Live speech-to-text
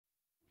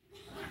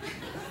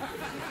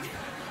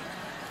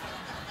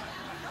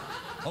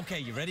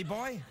Okay, you ready,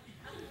 boy?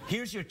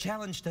 Here's your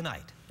challenge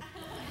tonight.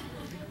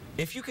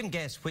 If you can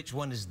guess which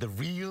one is the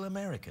real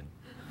American,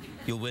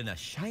 you'll win a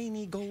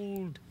shiny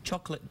gold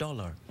chocolate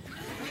dollar.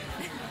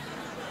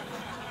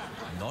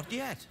 Not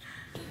yet.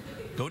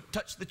 Don't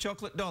touch the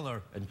chocolate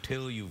dollar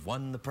until you've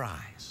won the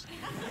prize.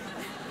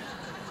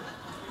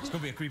 It's going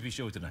to be a creepy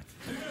show tonight.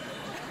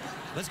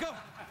 Let's go.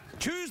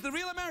 Choose the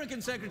real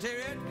American,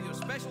 Secretariat, with your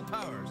special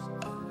powers.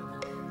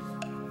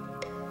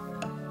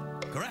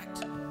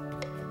 Correct.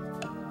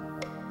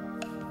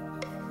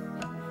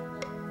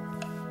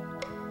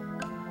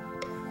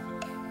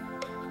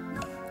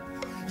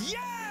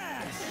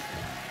 Yes!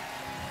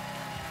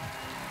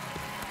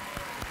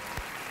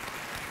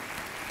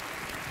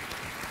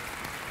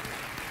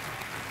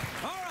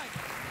 All right.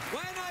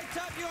 When I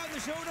tap you on the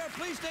shoulder,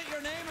 please state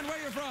your name and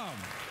where you're from.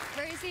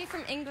 Rosie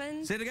from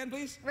England. Say it again,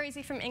 please.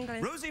 Rosie from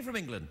England. Rosie from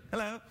England.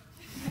 Hello.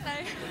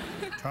 Hello.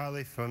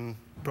 Charlie from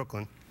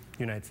Brooklyn,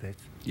 United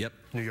States. Yep.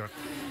 New York,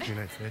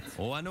 United States.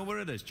 Oh, I know where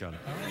it is, Charlie.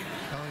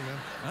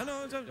 I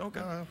know.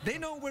 Okay. They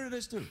know where it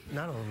is, too.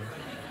 Not all of them.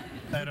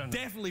 I don't know.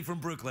 Definitely from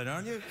Brooklyn,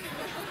 aren't you?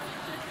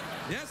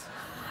 Yes?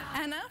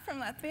 Anna from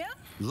Latvia.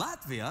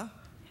 Latvia?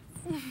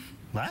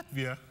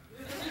 Latvia?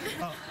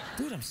 Oh,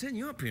 dude, I'm setting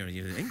you up here.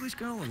 You're an English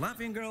girl, a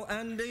Latvian girl,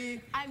 and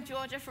a... I'm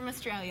Georgia from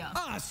Australia.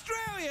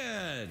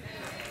 Australian!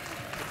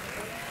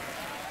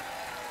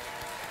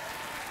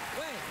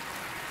 Wait,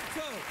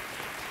 so...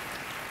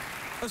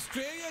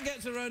 Australia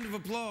gets a round of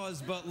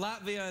applause, but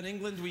Latvia and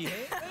England we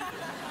hate?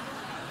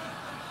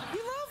 You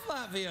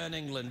love Latvia and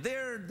England.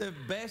 They're the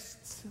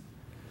best...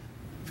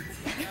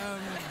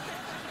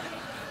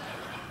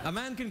 a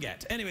man can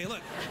get. Anyway,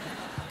 look.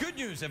 Good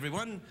news,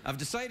 everyone. I've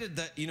decided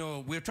that, you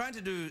know, we're trying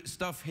to do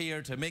stuff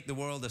here to make the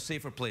world a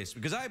safer place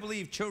because I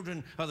believe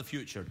children are the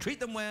future. Treat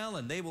them well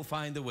and they will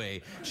find the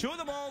way. Show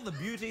them all the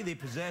beauty they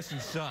possess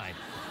inside.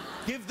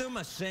 Give them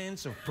a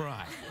sense of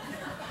pride.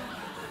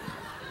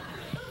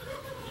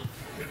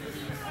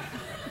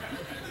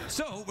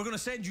 So, we're going to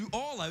send you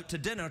all out to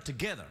dinner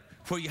together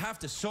where you have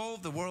to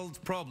solve the world's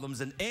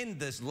problems and end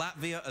this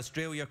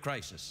Latvia-Australia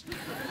crisis.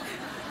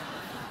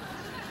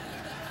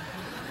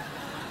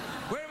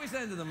 Where are we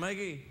sending them,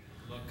 Mikey?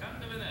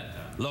 Locanda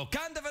Veneta.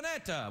 Locanda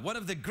Veneta, one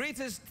of the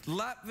greatest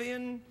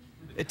Latvian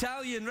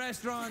Italian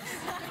restaurants.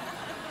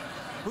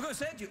 We're going to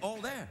send you all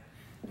there.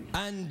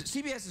 And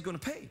CBS is going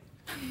to pay.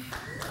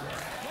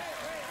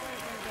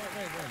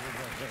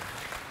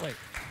 Wait.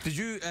 Did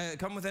you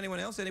come with anyone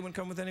else? Anyone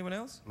come with anyone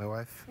else? My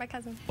wife. My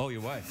cousin. Oh,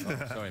 your wife.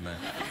 Oh, sorry, man.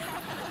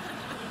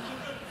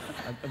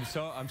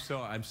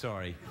 I'm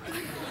sorry.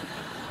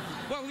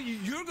 Well,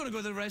 you're going to go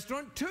to the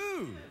restaurant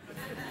too.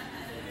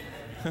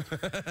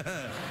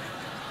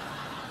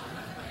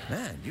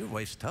 Man, your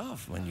wife's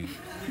tough when you...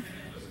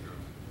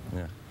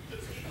 Yeah.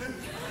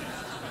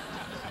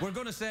 We're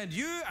going to send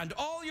you and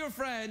all your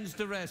friends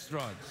to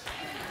restaurants.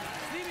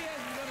 CBS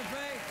is going to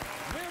pay.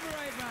 We'll be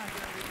right back.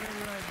 We'll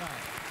be right back.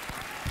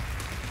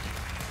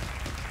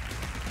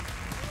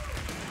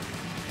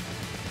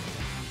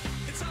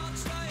 It's hard to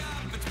stay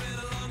up, it's been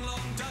a long,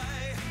 long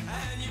day,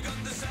 and you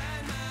got the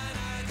Sandman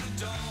at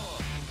the door.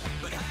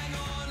 But hang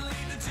on,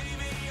 leave the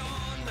TV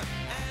on,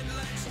 and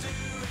let's do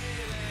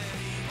it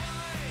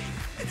anyway.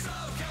 It's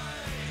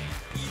okay,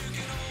 you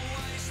can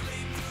always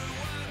sleep through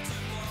work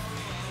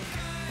tomorrow,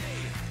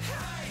 okay?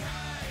 Hey,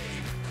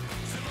 hey,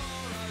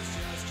 tomorrow's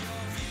just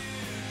your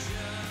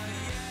future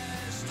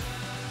yesterday.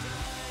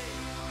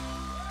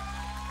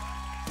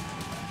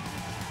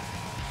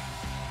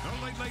 The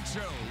Late Late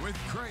Show with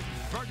Craig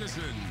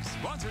Ferguson,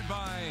 sponsored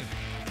by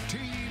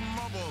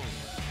T-Mobile.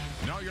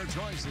 Now your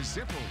choice is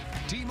simple.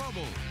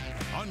 T-Mobile.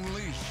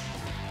 Unleash.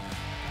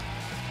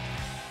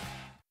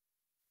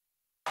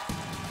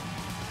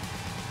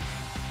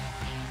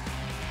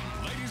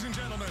 Ladies and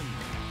gentlemen,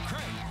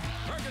 Craig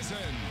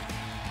Ferguson.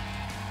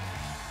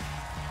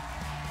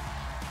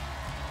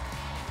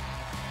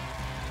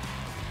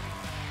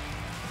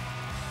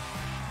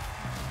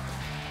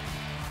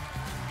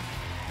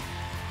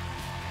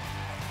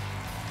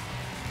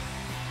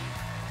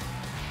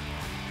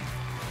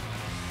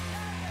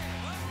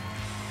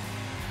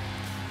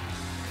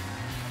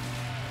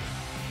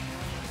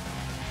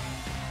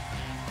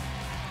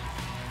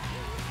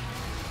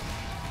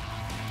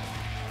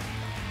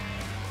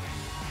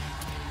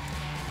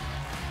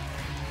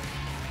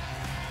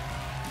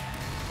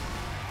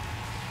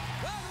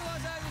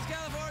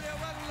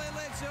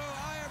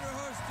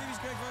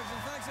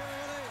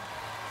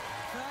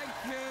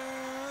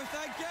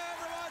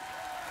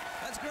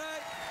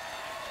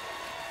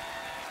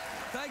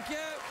 Thank you.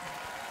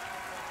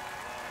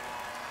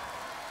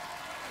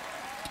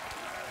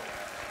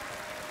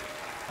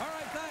 All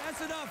right,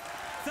 that's enough.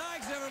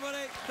 Thanks,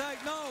 everybody.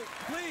 No,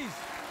 please.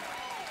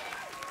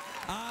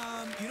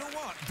 You know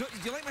what? Do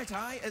you like my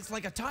tie? It's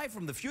like a tie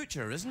from the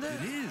future, isn't it?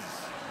 It is.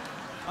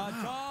 A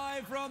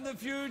tie from the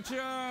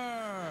future.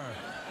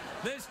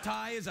 This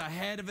tie is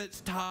ahead of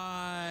its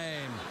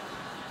time.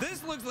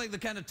 This looks like the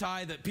kind of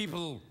tie that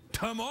people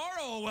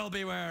tomorrow will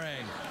be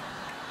wearing.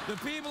 The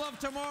people of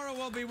tomorrow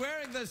will be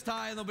wearing this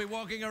tie and they'll be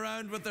walking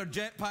around with their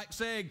jetpack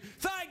saying,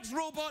 "Thanks,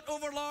 robot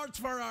overlords,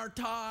 for our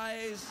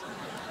ties."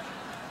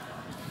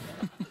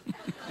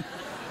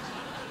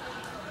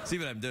 See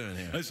what I'm doing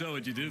here? I saw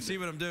what you did. See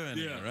what I'm doing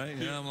here, right?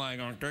 Yeah, I'm like...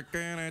 That's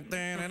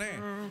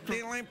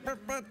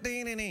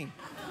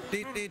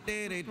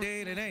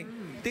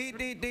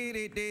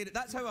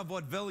how a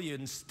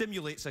vaudevillian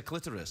stimulates a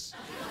clitoris.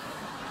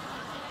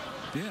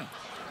 Yeah.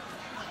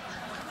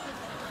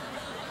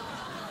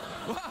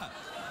 What?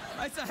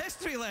 It's a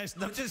history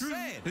lesson, I'm just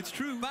saying. It's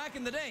true. Back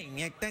in the day.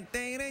 Can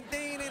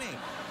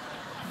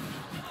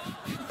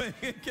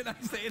I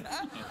say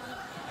that? Yeah.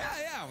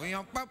 Hey,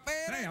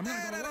 I'm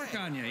gonna go work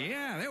on you.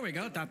 Yeah, there we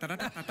go.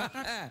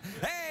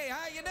 Hey,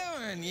 how you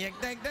doing?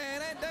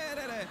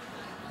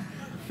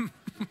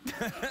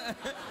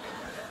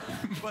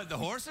 What, the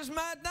horse is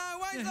mad now?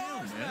 Why is the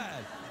horse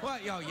mad?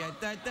 What, yo,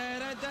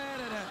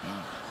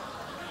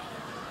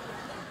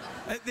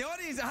 the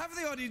audience, half of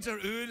the audience are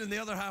oohing and the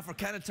other half are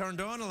kind of turned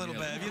on a little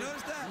bit. Have you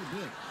noticed that?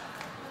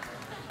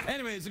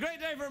 Anyway, it's a great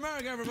day for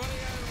America, everybody.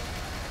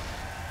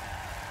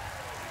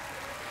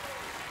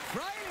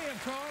 Friday,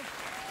 of course.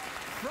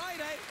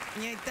 Friday.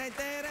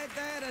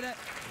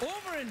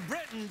 Over in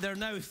Britain, they're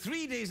now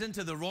 3 days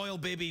into the royal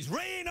baby's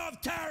reign of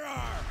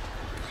terror.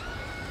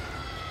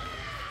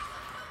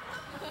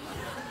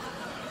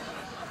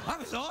 That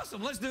was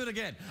awesome. Let's do it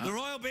again. The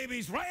royal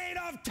baby's reign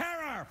of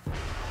terror.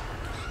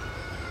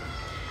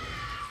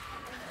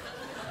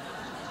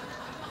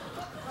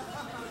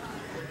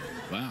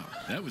 Wow,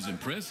 that was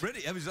impressive.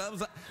 Pretty. That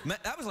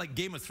was like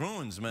Game of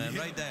Thrones, man,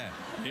 right there.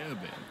 Yeah,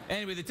 man.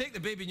 Anyway, they take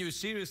the baby news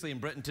seriously in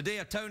Britain. Today,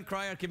 a town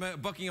crier came out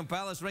of Buckingham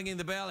Palace ringing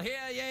the bell.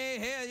 Hear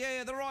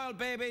ye, the royal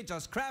baby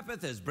just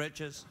crappeth his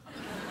britches.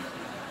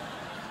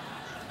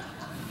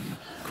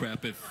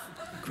 Crappeth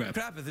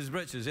his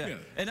britches, yeah.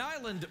 In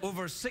Ireland,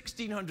 over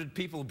 1,600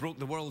 people broke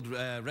the world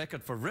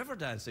record for river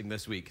dancing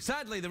this week.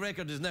 Sadly, the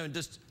record is now in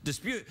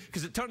dispute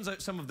because it turns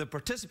out some of the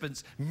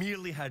participants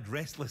merely had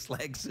restless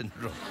leg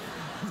syndrome.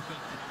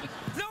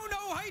 No,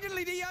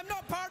 hidely-dee, I'm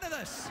not part of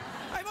this.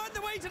 I'm on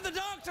the way to the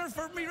doctor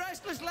for me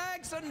restless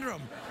leg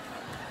syndrome.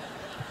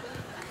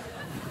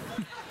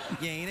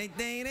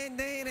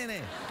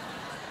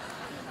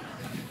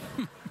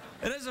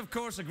 It is, of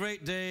course, a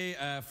great day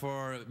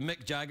for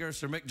Mick Jagger,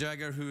 Sir Mick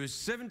Jagger, who is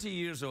 70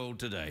 years old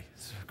today.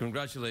 So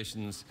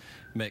congratulations,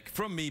 Mick.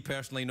 From me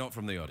personally, not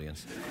from the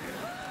audience.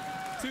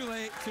 Too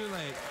late.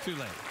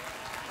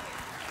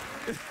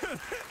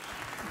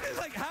 It's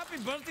like happy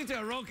birthday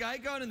to a rock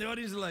icon, and the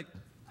audience is like...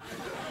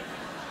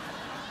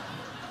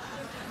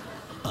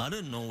 I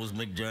didn't know it was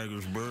Mick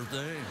Jagger's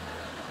birthday.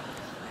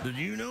 Did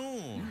you know?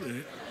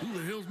 Who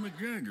the hell's Mick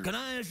Jagger? Can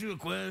I ask you a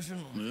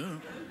question? Yeah.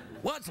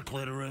 What's a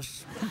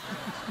clitoris?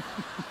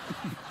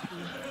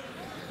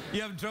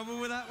 You having trouble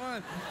with that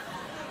one?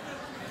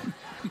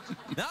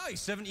 Now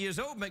he's 70 years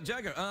old, Mick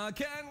Jagger. I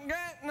can't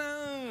get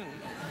no.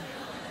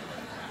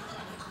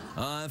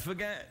 I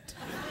forget.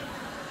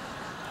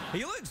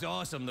 He looks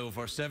awesome, though,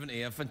 for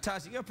 70. A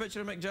fantastic. You got a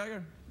picture of Mick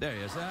Jagger? There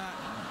he is.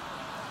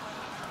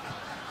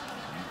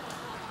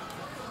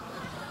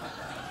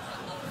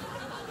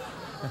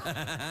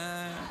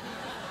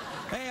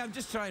 Hey, I'm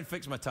just trying to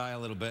fix my tie a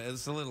little bit.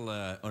 It's a little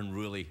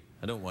unruly.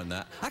 I don't want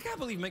that. I can't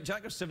believe Mick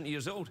Jagger's 70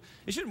 years old.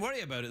 You shouldn't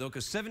worry about it, though,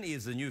 because 70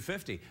 is the new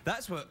 50.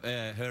 That's what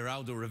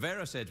Geraldo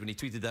Rivera said when he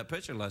tweeted that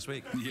picture last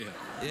week. Yeah.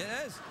 It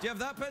is. Do you have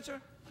that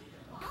picture?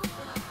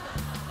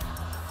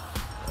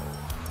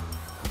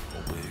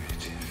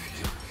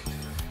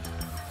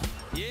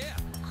 Yeah.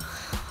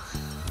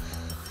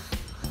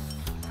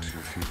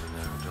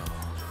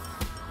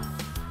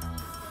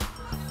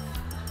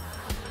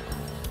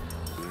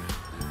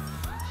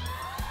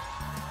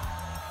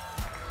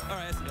 All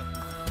right, that's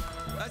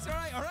enough. That's all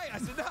right,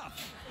 that's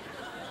enough.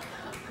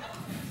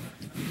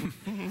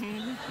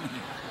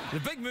 The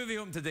big movie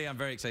open today I'm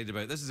very excited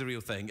about. This is a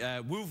real thing.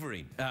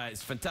 Wolverine.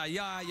 It's fantastic.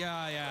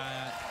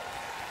 Yeah.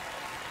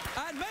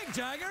 And Mick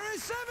Jagger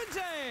is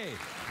 70.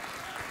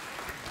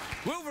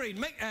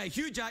 Wolverine.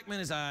 Hugh Jackman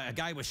is a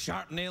guy with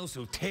sharp nails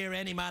who'll tear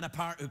any man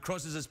apart who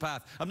crosses his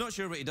path. I'm not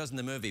sure what he does in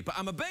the movie, but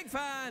I'm a big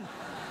fan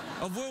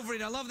of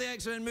Wolverine. I love the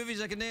X-Men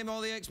movies. I can name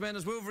all the X-Men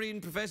as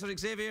Wolverine, Professor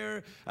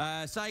Xavier,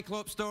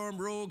 Cyclops, Storm,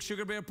 Rogue,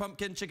 Sugar Bear,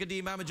 Pumpkin,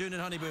 Chickadee, Mama June,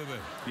 and Honey Boo Boo.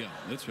 Yeah,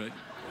 that's right.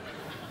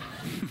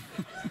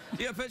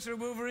 See a picture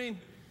of Wolverine?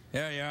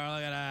 There you are,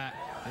 look at that.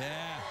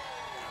 Yeah.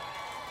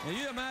 Now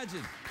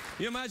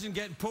you imagine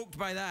getting poked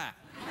by that.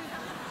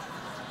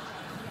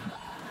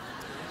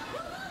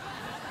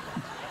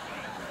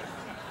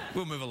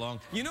 We'll move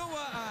along. You know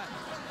what I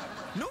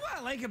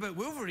like about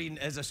Wolverine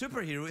as a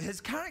superhero? His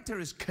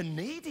character is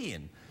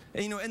Canadian.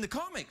 You know, in the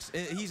comics,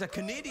 he's a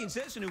Canadian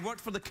citizen who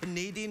worked for the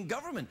Canadian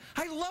government.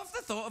 I love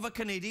the thought of a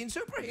Canadian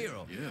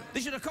superhero. Yeah.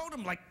 They should have called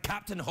him, like,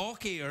 Captain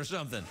Hockey or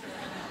something.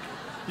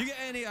 You get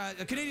any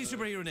Canadian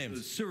superhero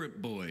names? Syrup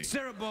Boy.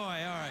 Syrup Boy, all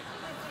right.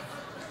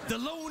 The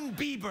Lone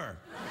Bieber.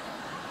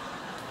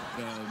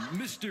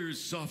 Mr.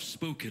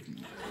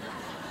 Soft-Spoken.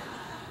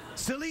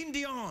 Celine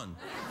Dion.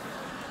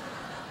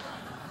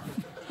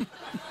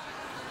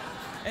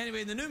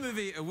 Anyway, in the new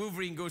movie,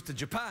 Wolverine goes to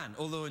Japan.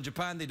 Although in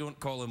Japan they don't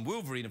call him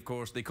Wolverine, of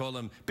course. They call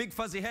him Big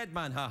Fuzzy Head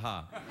Man,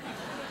 haha.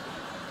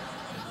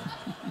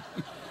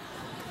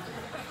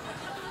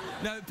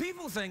 Now,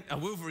 people think a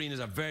Wolverine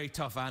is a very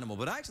tough animal,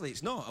 but actually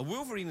it's not. A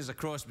Wolverine is a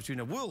cross between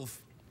a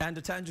wolf and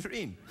a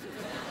tangerine.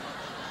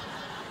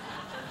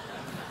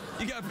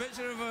 You got a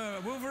picture of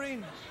a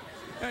Wolverine?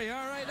 There you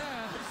are right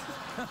now.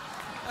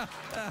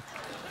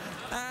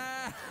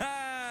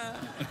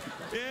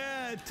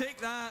 Yeah, take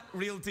that,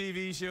 real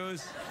TV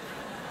shows.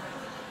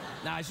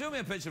 Now, show me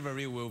a picture of a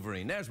real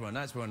Wolverine. There's one,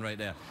 that's one right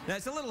there. Now,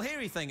 it's a little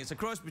hairy thing. It's a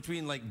cross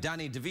between, like,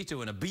 Danny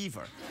DeVito and a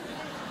beaver.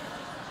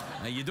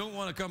 Now, you don't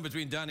want to come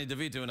between Danny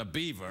DeVito and a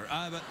beaver,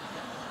 but...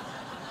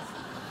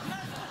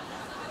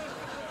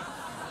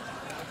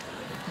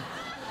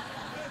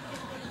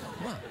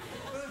 What?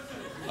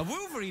 A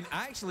Wolverine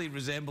actually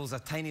resembles a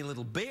tiny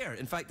little bear.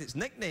 In fact, its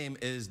nickname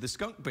is the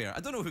skunk bear.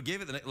 I don't know who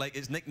gave it like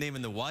its nickname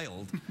in the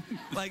wild.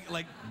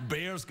 like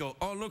bears go,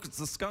 oh look, it's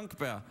the skunk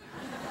bear.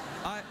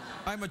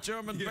 I'm a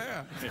German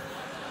bear.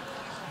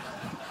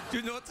 Do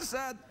you know what they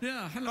said?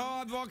 Yeah, hello.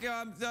 Oh, I'm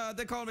walking.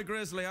 They call me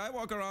Grizzly. I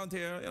walk around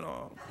here, you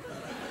know.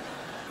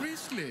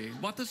 Grizzly.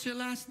 What is your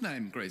last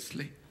name,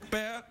 Grizzly?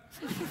 Bear.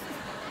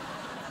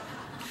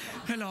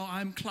 Hello,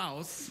 I'm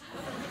Klaus.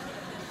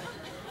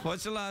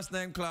 What's your last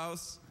name,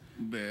 Klaus?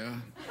 Bear.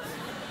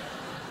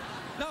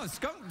 No,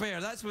 skunk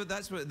bear. That's what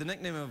the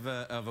nickname of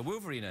a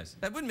Wolverine is.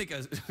 That wouldn't make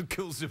a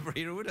cool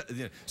superhero, would it?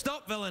 You know,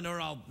 stop, villain, or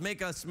I'll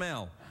make a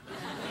smell.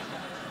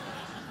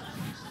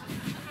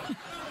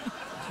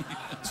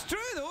 It's true,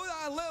 though.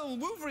 That little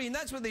Wolverine,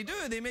 that's what they do.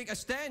 They make a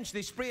stench.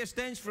 They spray a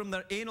stench from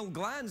their anal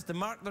glands to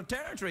mark their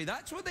territory.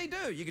 That's what they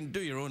do. You can do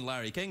your own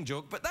Larry King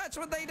joke, but that's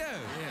what they do.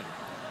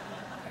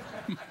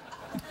 Yeah.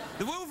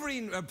 The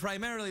Wolverine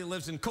primarily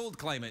lives in cold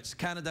climates,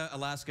 Canada,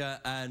 Alaska,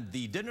 and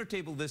the dinner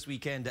table this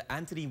weekend at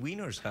Anthony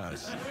Weiner's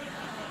house.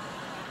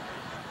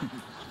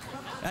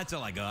 That's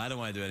all I got. I don't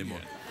want to do any more.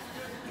 Yeah.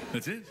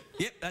 That's it?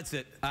 Yep, that's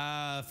it.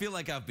 Feel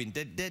like I've been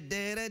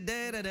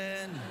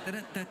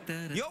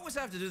You always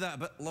have to do that a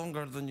bit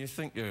longer than you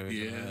think you're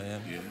Yeah.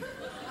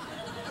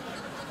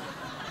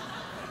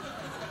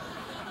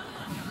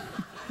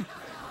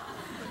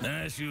 Can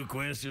I ask you a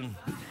question?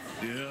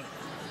 Yeah.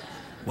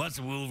 What's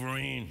a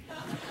Wolverine?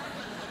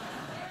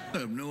 I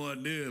have no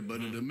idea,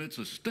 but it emits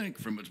a stink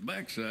from its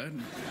backside.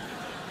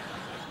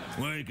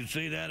 Well, you can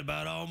say that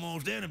about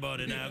almost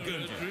anybody now,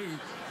 couldn't you? True.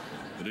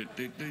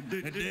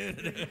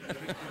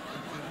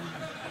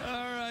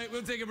 All right,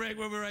 we'll take a break.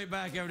 We'll be right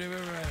back, everybody. We'll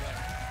be right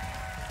back.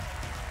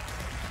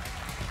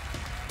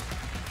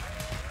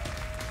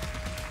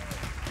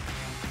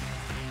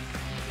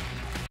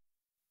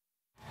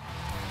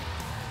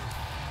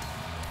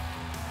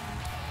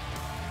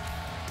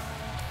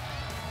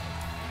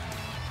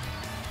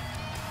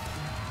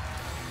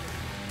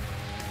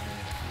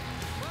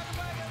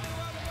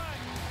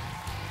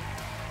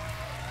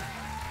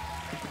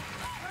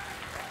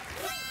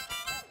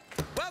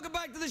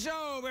 The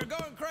show. We're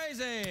going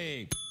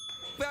crazy.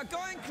 We are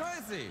going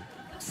crazy.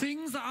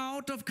 Things are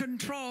out of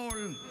control.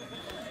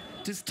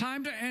 It is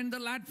time to end the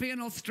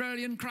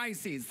Latvian-Australian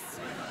crisis.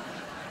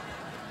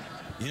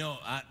 You know,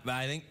 I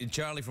think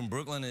Charlie from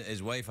Brooklyn,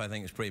 his wife, I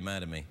think, is pretty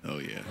mad at me. Oh,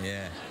 yeah.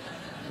 Yeah.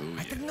 Oh, yeah.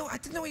 I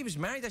didn't know he was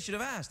married. I should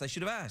have asked,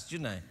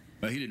 shouldn't I?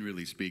 Well, he didn't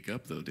really speak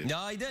up, though, did he?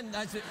 No, he didn't.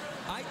 That's it.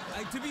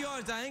 To be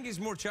honest, I think it's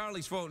more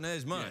Charlie's fault than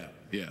his mine.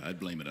 Yeah, I'd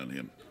blame it on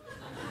him.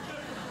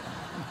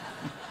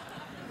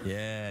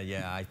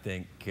 Yeah, I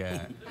think,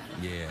 yeah.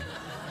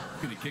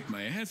 Gonna kick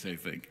my ass, I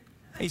think.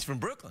 He's from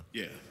Brooklyn.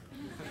 Yeah.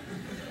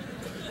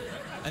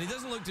 And he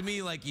doesn't look to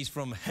me like he's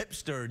from new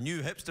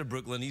hipster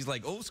Brooklyn. He's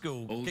like old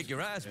school, kick your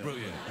ass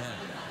Brooklyn. Yeah.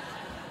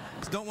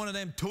 It's not one of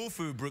them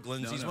tofu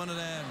Brooklyns. He's one of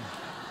them.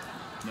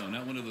 No,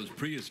 not one of those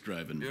Prius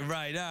driving.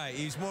 Right.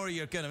 He's more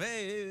your kind of,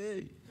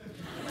 hey.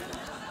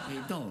 Hey,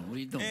 Don, what are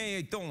you doing?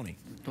 Hey, Tony.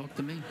 Talk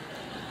to me.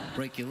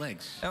 Break your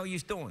legs. How are you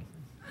doing?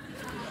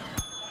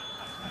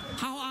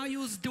 How are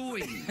you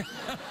doing?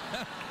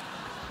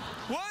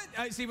 What?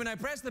 I see, when I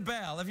press the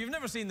bell, if you've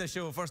never seen this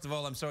show, first of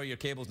all, I'm sorry your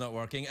cable's not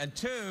working. And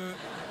two,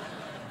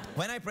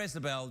 when I press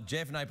the bell,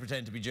 Jeff and I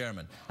pretend to be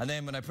German. And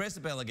then when I press the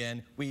bell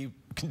again, we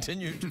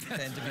continue to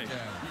pretend to be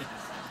German.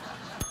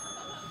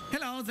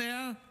 Hello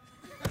there.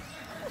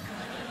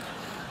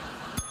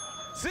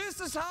 This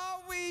is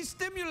how we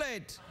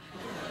stimulate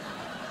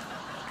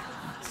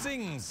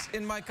things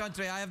in my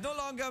country. I have no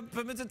longer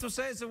permitted to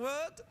say the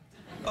word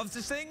of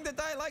the thing that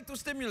I like to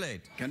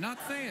stimulate. Cannot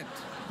say it.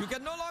 You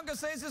can no longer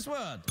say this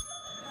word.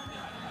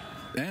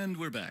 And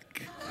we're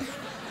back.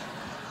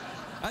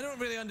 I don't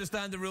really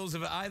understand the rules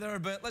of it either,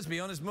 but let's be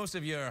honest, most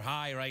of you are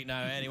high right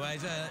now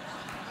anyways.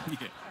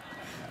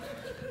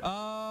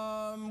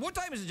 What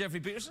time is it, Jeffrey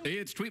Peterson?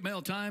 It's tweet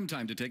mail time.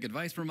 Time to take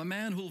advice from a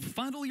man who'll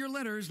fondle your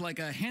letters like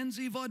a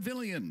handsy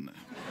vaudevillian.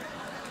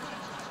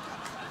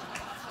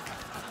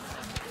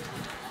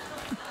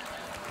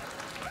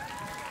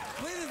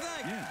 What do you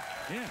think?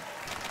 Yeah.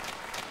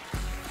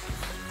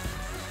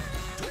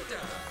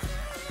 Twitter.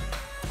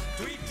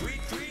 Tweet.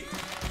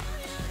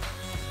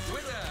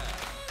 Twitter.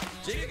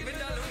 Jacob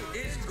Vindaloo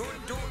is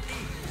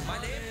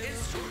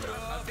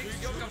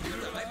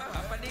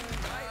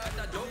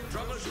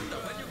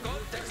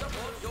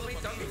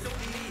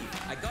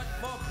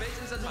more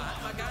patience than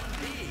Mahatma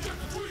Gandhi.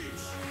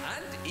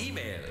 And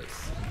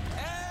emails.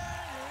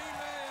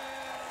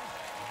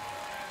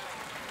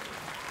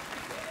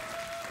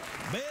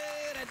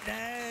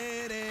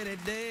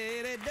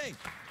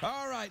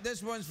 All right,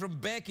 this one's from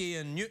Becky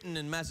in Newton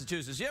in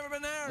Massachusetts. You ever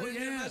been there? Oh, in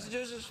yeah.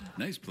 Massachusetts?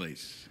 Nice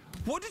place.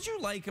 What did you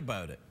like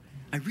about it?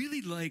 I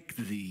really like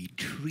the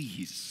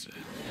trees.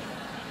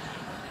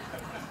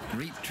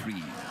 Great trees.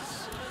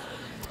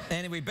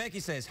 Anyway, Becky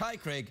says, hi,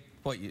 Craig.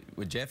 What,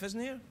 Jeff isn't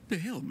here? The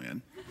hell,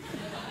 man.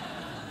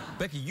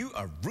 Becky, you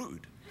are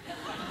rude.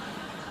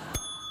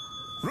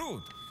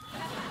 Rude.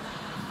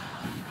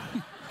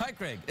 Hi,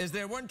 Craig. Is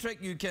there one trick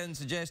you can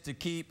suggest to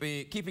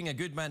keeping a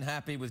good man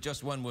happy with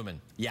just one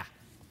woman? Yeah.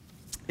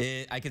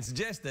 I can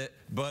suggest it,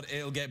 but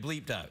it'll get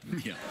bleeped out.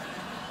 Yeah.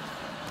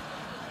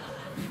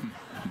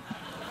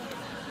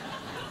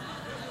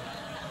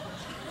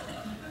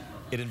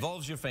 It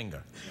involves your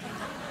finger.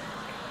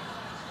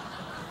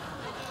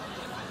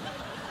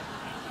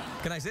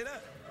 Can I say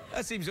that?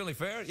 That seems only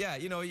fair. Yeah,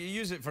 you know, you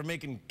use it for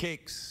making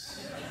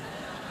cakes.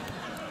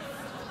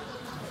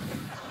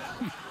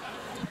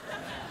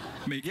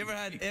 You ever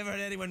had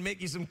anyone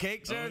make you some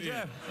cakes there,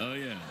 Jeff? Oh,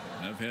 yeah.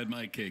 I've had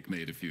my cake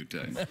made a few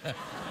times.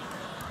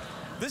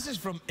 This is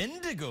from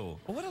Indigo.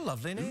 Oh, what a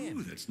lovely name.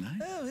 Ooh, that's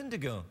nice. Oh,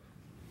 Indigo.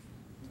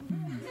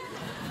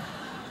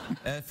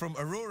 From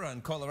Aurora in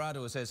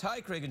Colorado, it says,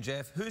 hi, Craig and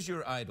Jeff. Who's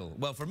your idol?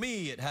 Well, for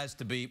me, it has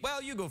to be...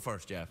 Well, you go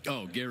first, Jeff.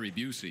 Oh, Gary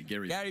Busey.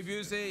 Gary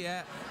Busey,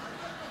 yeah.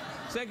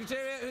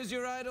 Secretariat, who's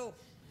your idol?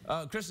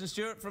 Kristen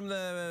Stewart from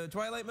the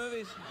Twilight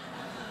movies?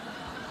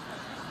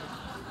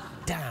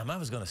 Damn, I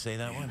was going to say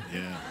that one.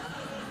 Yeah.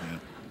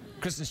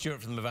 Kristen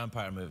Stewart from the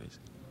vampire movies.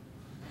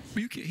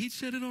 Well, he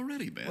said it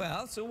already, man.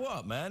 Well, so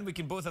what, man? We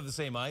can both have the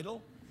same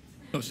idol.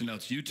 Oh, so now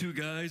it's you two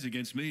guys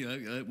against me?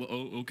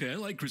 Okay, I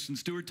like Kristen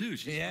Stewart, too.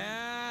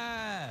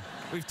 Yeah,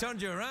 we've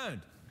turned you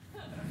around.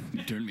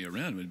 You turned me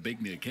around and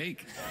baked me a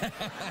cake.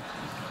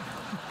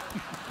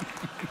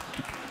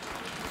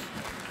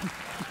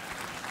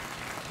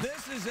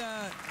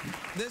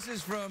 This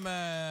is from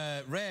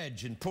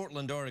Reg in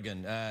Portland,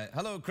 Oregon.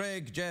 Hello,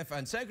 Craig, Jeff,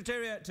 and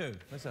Secretariat too.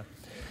 What's up?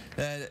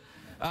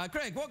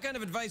 Craig, what kind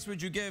of advice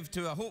would you give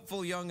to a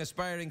hopeful, young,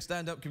 aspiring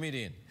stand-up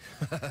comedian?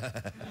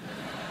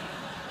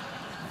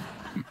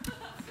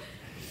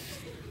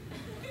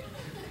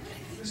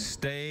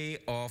 Stay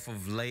off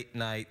of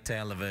late-night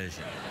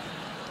television.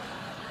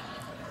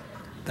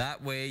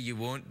 That way you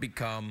won't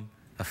become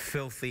a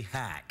filthy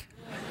hack.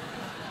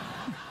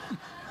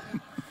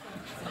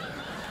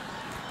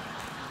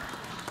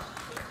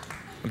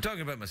 I'm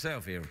talking about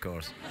myself here, of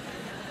course.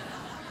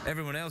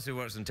 Everyone else who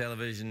works on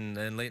television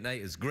and late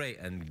night is great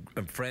and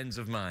friends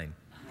of mine.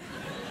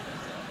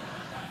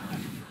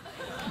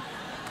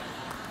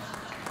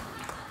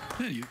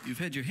 Man, you've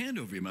had your hand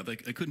over your mouth. I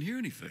couldn't hear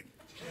anything.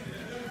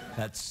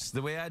 That's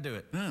the way I do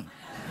it. Oh.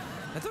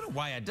 I don't know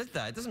why I did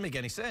that. It doesn't make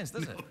any sense,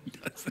 does it? No,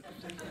 it doesn't.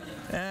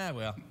 Ah,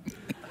 well.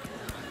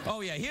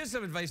 Oh, yeah, here's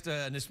some advice to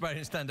an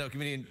aspiring stand-up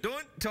comedian.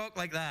 Don't talk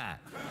like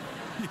that.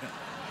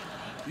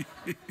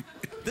 Yeah.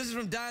 This is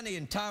from Danny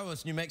in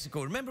Taos, New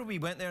Mexico. Remember we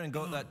went there and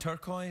got that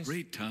turquoise?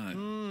 Great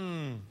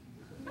time.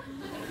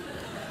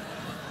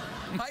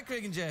 Hi,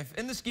 Craig and Jeff.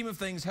 In the scheme of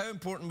things, how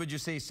important would you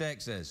say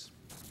sex is?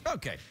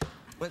 Okay,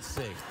 let's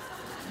see.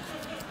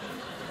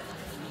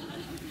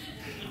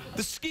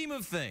 The scheme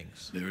of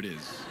things. There it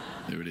is.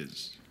 There it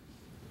is.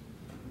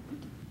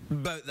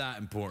 About that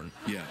important.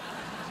 Yeah.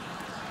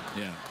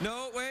 Yeah.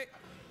 No, wait.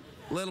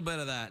 A little bit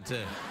of that, too.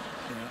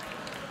 Yeah.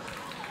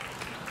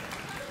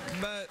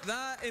 But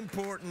that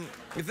important,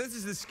 if this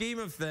is the scheme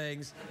of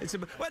things, it's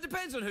about, well, it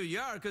depends on who you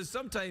are, because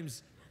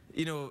sometimes,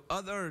 you know,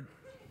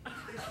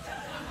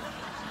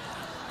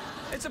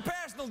 it's a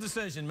personal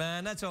decision,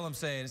 man. That's all I'm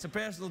saying. It's a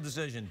personal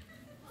decision.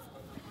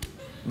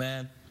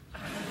 Man.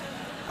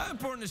 How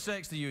important is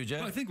sex to you, Jeff?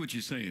 Well, I think what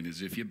you're saying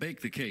is if you bake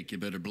the cake, you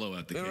better blow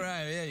out the cake.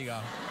 Right, there you go.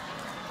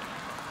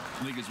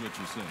 I think is what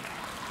you're saying.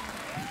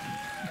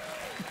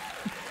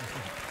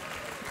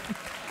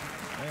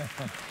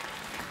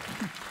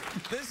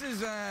 This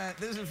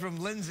is from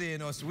Lindsay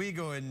in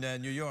Oswego in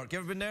New York. You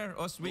ever been there?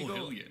 Oswego? Oh,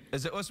 hell yeah.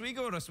 Is it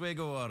Oswego or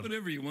Oswego or?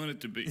 Whatever you want it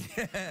to be.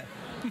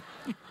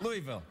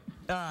 Louisville.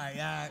 All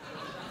right.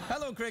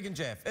 Hello, Craig and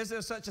Jeff. Is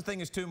there such a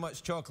thing as too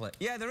much chocolate?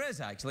 Yeah, there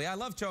is, actually. I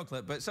love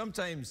chocolate, but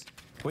sometimes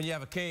when you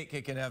have a cake,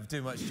 it can have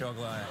too much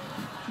chocolate on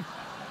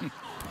it.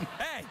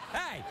 Hey,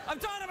 I'm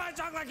talking about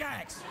chocolate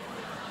cakes!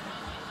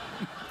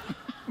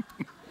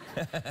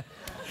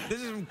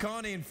 This is from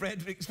Connie in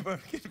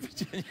Fredericksburg,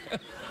 Virginia.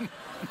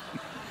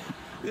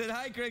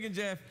 Hi, Craig and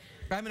Jeff.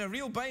 I'm in a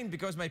real bind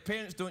because my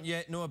parents don't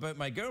yet know about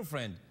my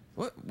girlfriend.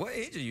 What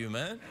age are you,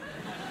 man?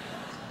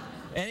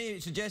 Any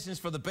suggestions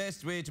for the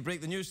best way to break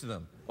the news to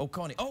them? Oh,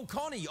 Connie. Oh,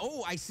 Connie.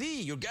 Oh, I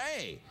see. You're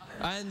gay.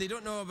 And they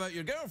don't know about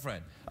your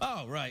girlfriend.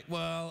 Oh, right.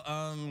 Well,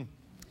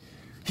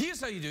 here's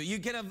how you do it. You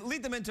kind of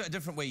lead them into a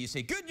different way. You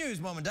say, good news,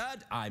 Mom and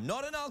Dad. I'm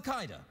not in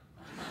Al-Qaeda.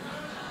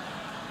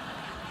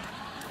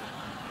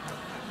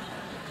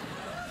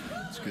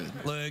 That's good.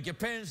 Look, your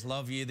parents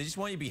love you. They just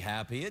want you to be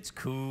happy. It's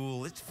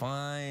cool. It's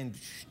fine.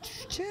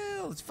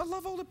 Chill. It's for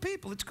love all the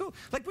people. It's cool.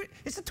 Like,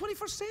 it's the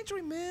 21st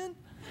century, man.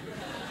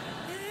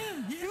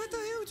 Yeah. What the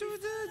hell?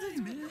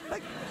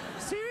 Like,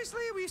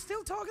 seriously? Are we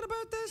still talking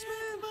about this,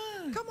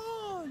 man? Come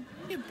on.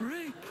 Give me a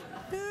break.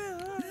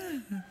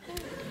 Yeah.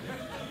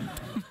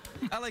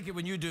 I like it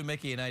when you do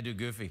Mickey and I do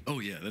Goofy. Oh,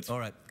 yeah, that's... All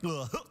right.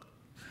 Oh,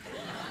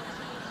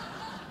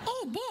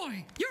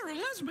 boy, you're a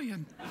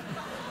lesbian.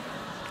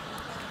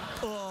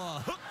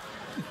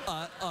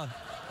 I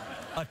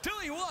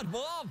tell you what,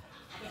 Mom.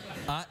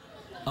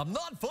 I'm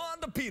not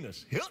fond of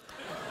penis.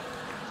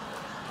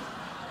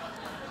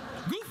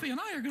 Goofy and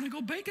I are going to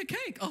go bake a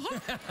cake.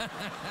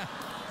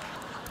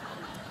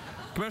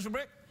 Commercial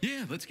break?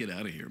 Yeah, let's get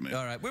out of here, man.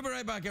 All right. We'll be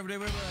right back, everybody.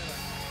 We'll be right back.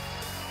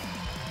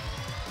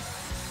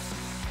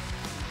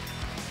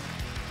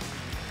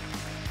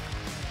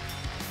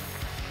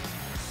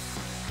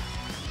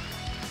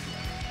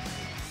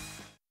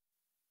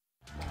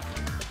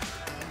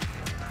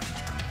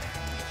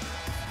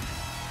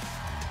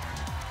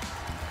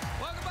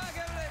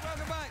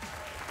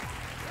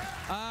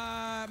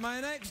 My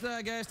next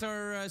guest,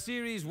 our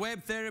series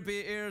Web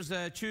Therapy, airs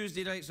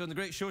Tuesday nights on the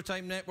great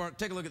Showtime Network.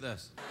 Take a look at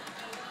this.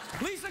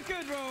 Lisa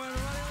Kudrow,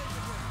 everybody.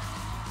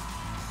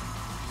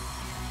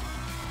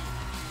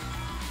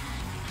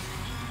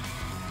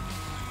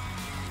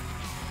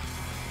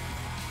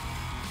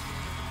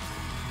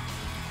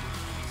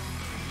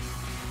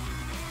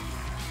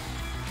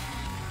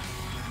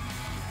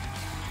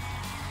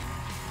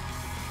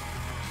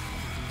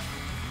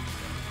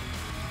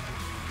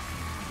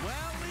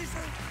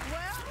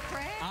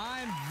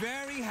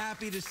 Very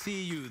happy to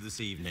see you this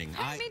evening.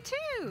 Hey, me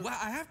too. Well,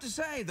 I have to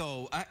say,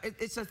 though,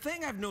 it's a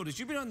thing I've noticed.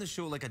 You've been on the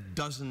show like a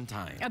dozen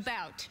times.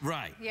 About.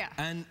 Right. Yeah.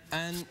 And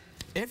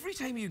every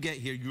time you get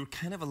here, you're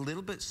kind of a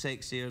little bit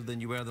sexier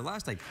than you were the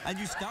last time. And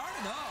you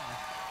started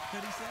off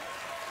pretty sexy.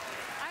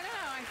 I don't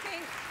know. I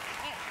think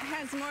it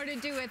has more to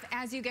do with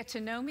as you get to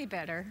know me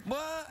better.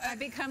 Well, I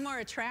become more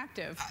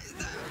attractive.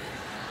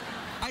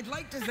 I'd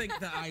like to think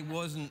that I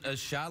wasn't as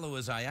shallow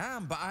as I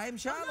am, but I'm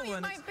shallow. Oh, no, you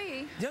and might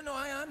be. Yeah, no,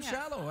 I am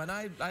shallow, and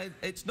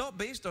it's not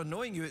based on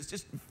knowing you. It's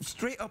just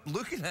straight up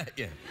looking at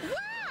you.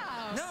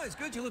 Wow. No, it's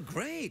good. You look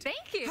great.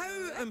 Thank you. How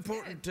That's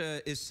important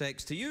is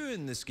sex to you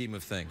in the scheme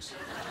of things?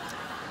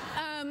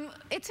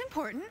 It's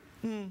important.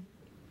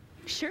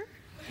 Sure.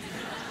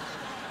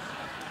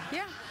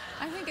 Yeah,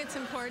 I think it's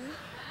important.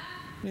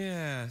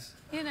 Yes.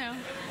 You know.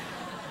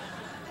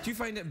 Do you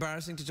find it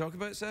embarrassing to talk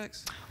about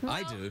sex? Well,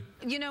 I do.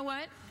 You know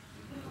what?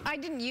 I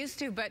didn't used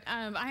to, but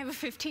I have a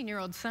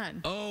 15-year-old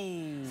son. Oh.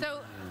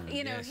 So,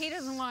 you know, yes. he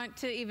doesn't want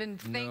to even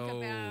think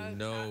about...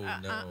 No.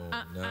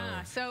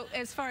 So,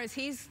 as far as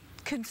he's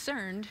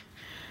concerned,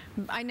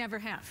 I never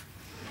have.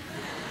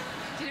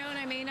 Do you know what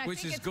I mean?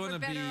 Which is going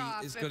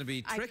to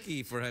be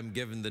tricky for him,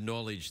 given the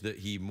knowledge that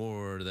he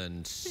more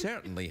than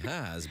certainly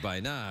has by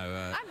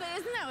now. But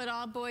isn't that what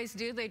all boys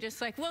do? They just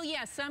like, well,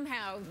 yeah,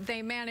 somehow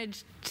they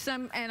managed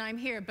and I'm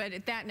here, but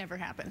that never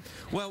happened.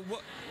 Well,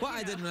 what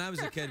I did when I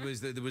was a kid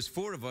was that there was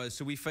 4 of us,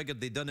 so we figured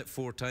they'd done it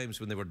 4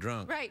 times when they were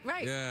drunk. Right.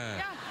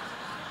 Yeah.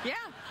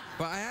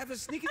 But I have a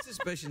sneaky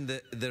suspicion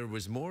that there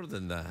was more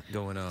than that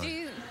going on.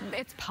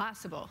 It's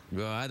possible.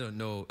 Well, I don't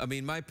know. I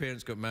mean, my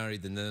parents got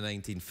married in the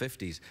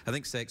 1950s. I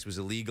think sex was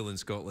illegal in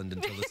Scotland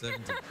until the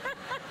 70s.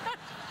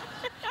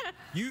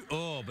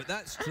 But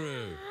that's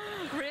true.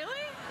 Really?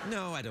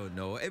 No, I don't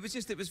know.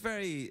 It's a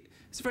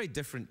very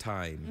different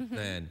time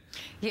then.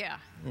 Yeah.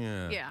 I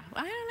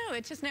don't know.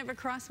 It just never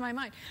crossed my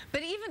mind.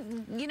 But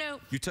even, you know...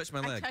 You touched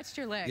my leg. I touched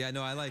your leg. Yeah,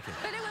 no, I like it.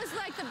 But it was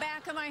like the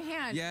back of my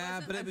hand. Yeah,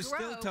 but it was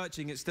still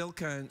touching. It still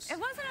counts. It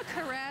wasn't a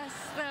caress,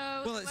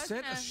 though. Well, it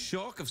sent a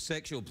shock of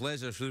sexual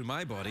pleasure through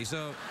my body,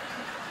 so...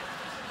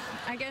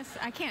 I guess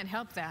I can't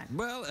help that.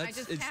 Well, I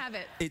just have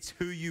it. It's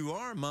who you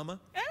are, Mama.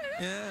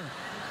 Yeah.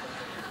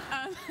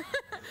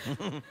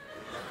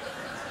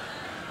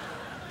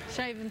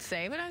 Should I even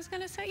say what I was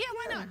going to say? Yeah,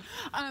 why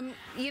not?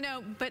 You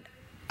know, but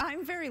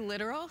I'm very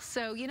literal.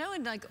 So, you know,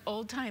 in like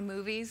old-time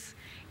movies,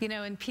 you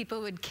know, and people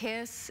would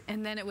kiss,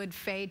 and then it would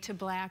fade to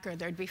black, or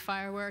there'd be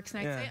fireworks,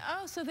 and I'd say,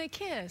 oh, so they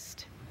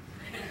kissed.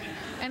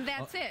 And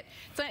that's it.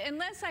 So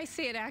unless I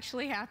see it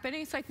actually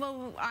happening, it's like,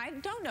 well, I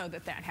don't know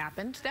that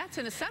happened. That's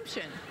an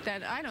assumption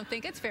that I don't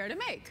think it's fair to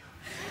make.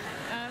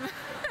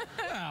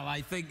 Well,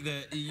 I think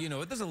that, you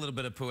know, there's a little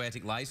bit of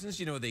poetic license.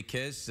 You know, they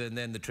kiss, and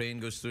then the train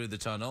goes through the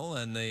tunnel,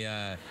 and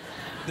the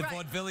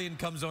vaudevillian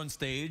comes on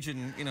stage,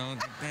 and, you know...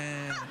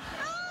 That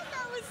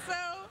was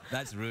so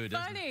That's rude,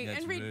 funny That's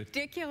and rude.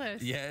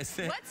 Ridiculous. Yes.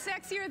 What's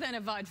sexier than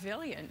a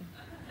vaudevillian?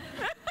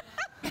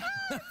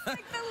 It's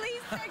like the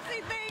least sexy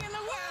thing in the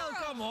world.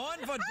 Well, come on,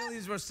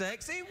 vaudevillians were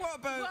sexy. What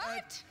about...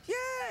 What?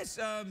 Yes,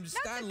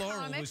 Stan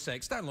Laurel was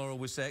sexy. Stan Laurel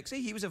was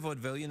sexy. He was a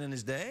vaudevillian in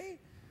his day.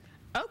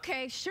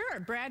 Okay, sure.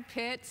 Brad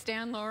Pitt,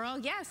 Stan Laurel.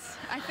 Yes,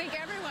 I think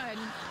everyone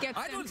gets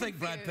I them don't think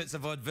Brad confused. Pitt's a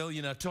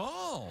vaudevillian at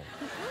all.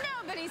 No,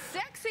 but he's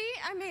sexy.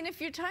 I mean, if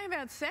you're talking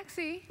about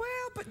sexy. Well,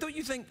 but don't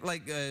you think,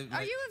 like...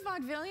 Are you a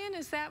vaudevillian?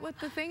 Is that what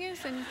the thing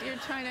is? And you're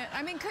trying to...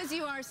 I mean, because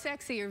you are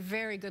sexy, you're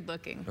very good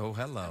looking. Oh,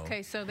 hello.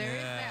 Okay, so there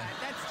is that.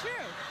 That's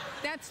true.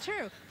 That's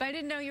true. But I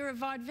didn't know you were a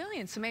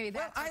vaudevillian, so maybe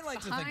that's Well, I like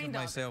to think of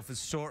myself as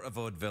sort of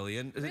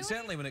vaudevillian,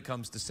 certainly when it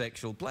comes to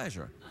sexual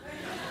pleasure.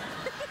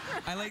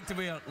 I like to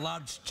wear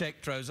large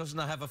check trousers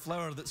and I have a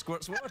flower that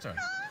squirts water.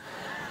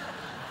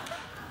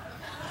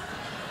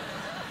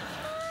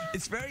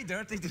 It's very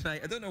dirty tonight.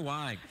 I don't know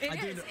why.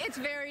 It's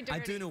very dirty. I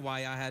do know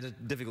why. I had a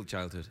difficult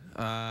childhood.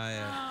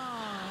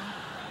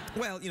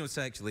 Well, you know,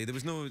 sexually. There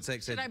was no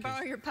sex Should education. I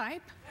borrow your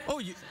pipe? Oh,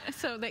 you...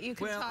 So that you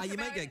can Well, talk you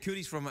about might get it?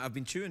 cooties from it. I've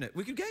been chewing it.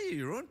 We could get you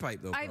your own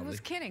pipe, though, I probably. was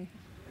kidding.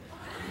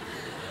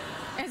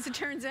 As it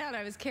turns out,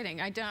 I was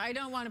kidding. I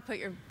don't want to put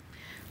your...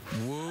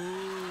 Whoa.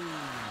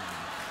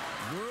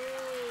 Whoa.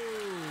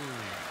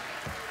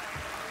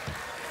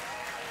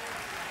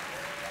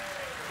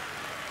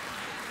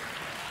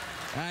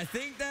 I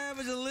think that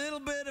was a little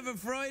bit of a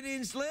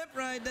Freudian slip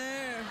right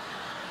there.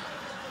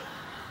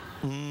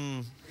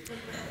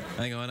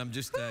 Hang on, I'm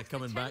just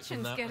coming back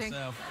from that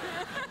myself.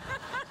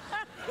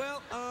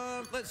 Well,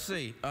 let's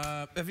see.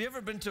 Have you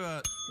ever been to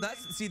a...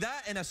 See,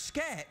 that in a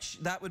sketch,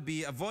 that would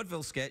be a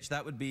vaudeville sketch,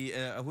 that would be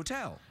a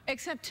hotel.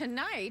 Except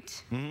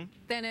tonight,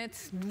 then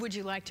it's, would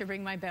you like to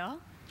ring my bell?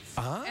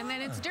 Ah. And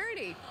then it's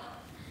dirty.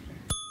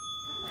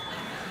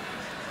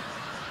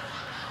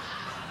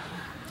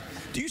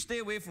 Do you stay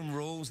away from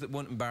roles that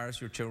won't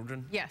embarrass your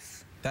children?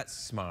 Yes. That's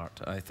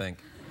smart, I think.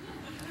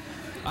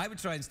 I would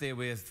try and stay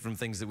away from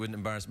things that wouldn't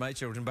embarrass my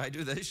children, but I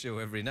do this show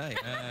every night.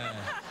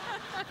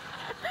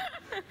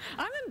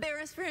 I'm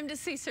embarrassed for him to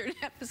see certain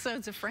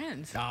episodes of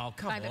Friends. Oh,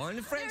 come on.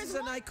 Friends is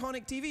an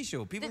iconic TV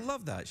show. People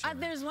love that show.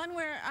 There's one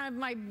where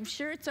my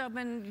shirt's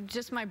open,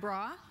 just my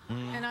bra,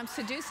 and I'm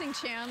seducing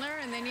Chandler,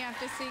 and then you have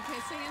to see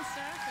kissing and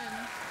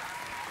stuff.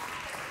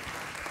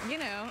 And, you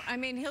know, I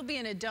mean, he'll be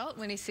an adult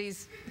when he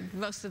sees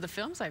most of the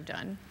films I've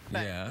done.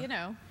 But, Yeah. you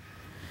know.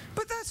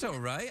 But that's all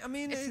right. I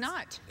mean, It's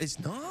not. It's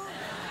not?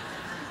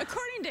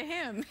 According to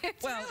him,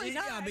 it's really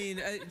not. I mean,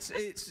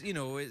 it's you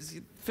know,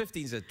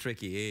 15's a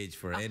tricky age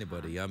for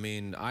anybody. I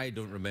mean, I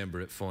don't remember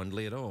it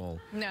fondly at all.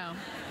 No,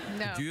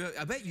 no.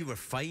 I bet you were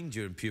fine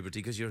during puberty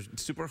because you're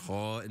super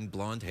hot and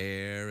blonde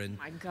hair and...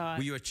 Oh my God.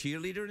 Were you a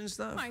cheerleader and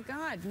stuff? Oh my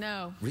God,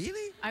 no.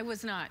 Really? I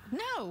was not.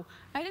 No,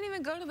 I didn't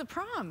even go to the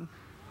prom.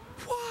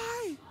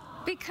 Why?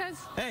 Because...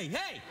 Hey,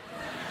 hey!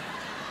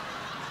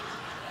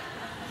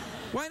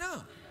 Why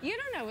not? You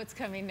don't know what's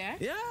coming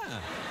next. Yeah.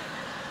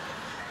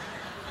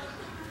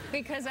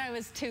 Because I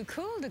was too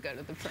cool to go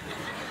to the prom.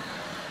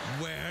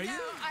 Were you? No,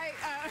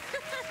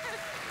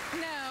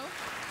 no,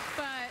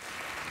 but...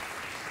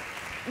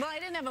 Well, I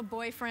didn't have a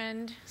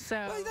boyfriend, so...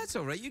 Well, that's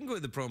all right. You can go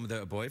to the prom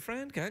without a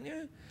boyfriend, can't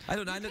you? I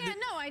don't know. Yeah,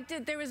 no, I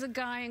did. There was a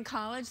guy in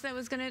college that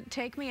was going to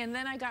take me, and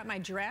then I got my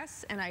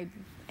dress, and I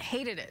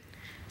hated it,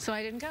 so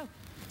I didn't go.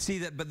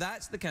 See, but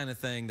that's the kind of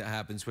thing that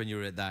happens when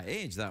you're at that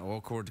age, that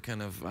awkward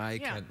kind of,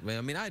 I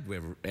mean, I'd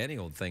wear any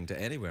old thing to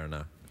anywhere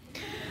now.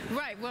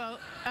 Right, well,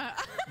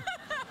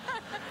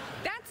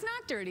 that's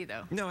not dirty,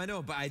 though. No, I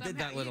know, but I did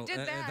that little you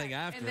did that, thing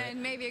after and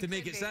then maybe it to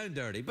make could it be. sound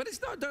dirty. But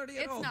it's not dirty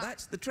at It's all. not.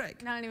 That's the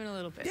trick. Not even a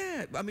little bit.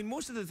 Yeah, I mean,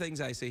 most of the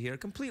things I say here are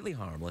completely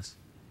harmless.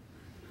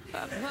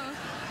 Well,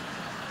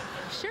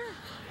 sure.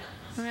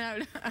 I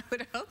mean, I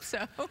would hope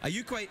so. Are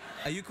you quite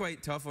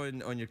tough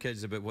on your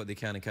kids about what they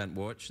can and can't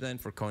watch then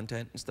for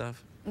content and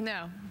stuff?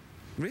 No.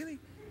 Really?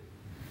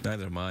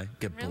 Neither am I.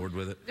 Get Really? bored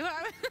with it. Well,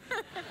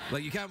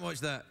 Like, you can't watch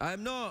that.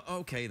 I'm not.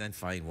 Okay, then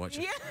fine, watch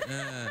it.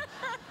 Yeah.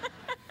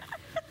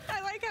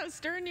 I like how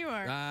stern you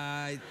are.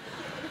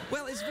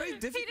 Well, it's very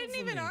difficult. He didn't for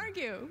even me.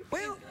 argue.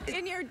 Well,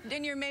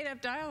 in your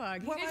made-up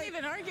dialogue, Well, he didn't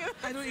even argue.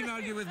 I don't even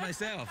argue with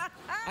myself.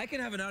 I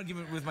can have an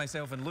argument with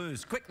myself and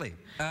lose quickly.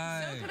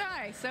 So could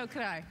I. So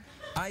could I.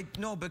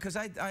 No, because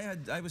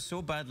I was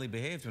so badly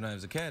behaved when I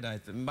was a kid.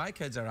 My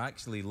kids are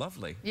actually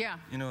lovely. Yeah.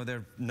 You know,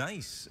 they're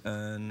nice,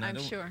 and I'm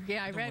sure.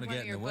 Yeah, I don't read wanna one get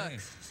of in your the way.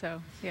 books.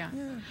 So yeah.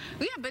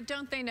 Yeah, but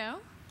don't they know?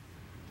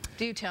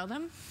 Do you tell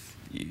them?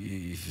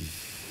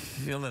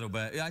 A little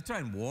bit. I try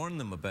and warn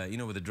them a bit. You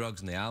know, with the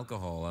drugs and the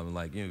alcohol, I'm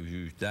like,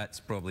 that's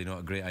probably not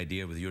a great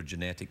idea with your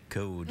genetic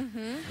code.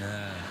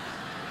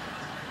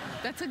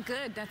 That's a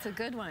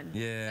good one.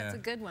 Yeah. That's a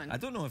good one. I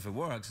don't know if it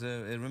works.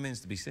 It remains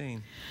to be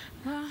seen.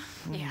 Well,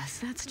 yes,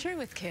 that's true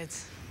with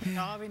kids. It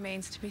all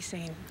remains to be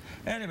seen.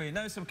 Anyway,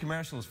 now some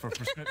commercials for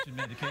prescription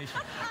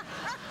medication.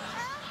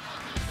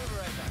 We'll be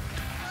right back.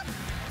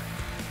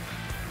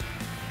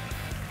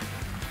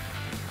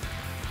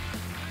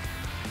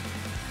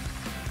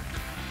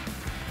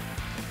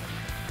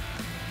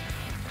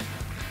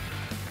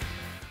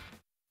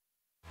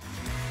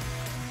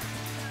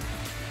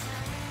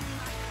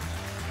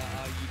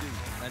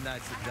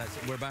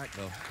 And we're back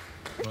though.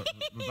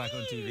 We're back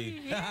on TV.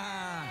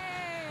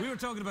 We were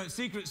talking about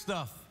secret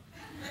stuff.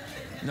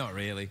 Not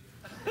really.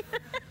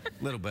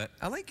 Little bit.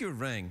 I like your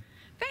ring.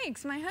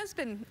 Thanks. My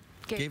husband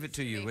Gave it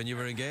to you when you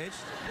were engaged?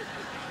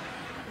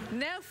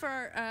 No,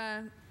 for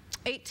our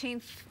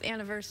 18th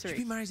anniversary. You've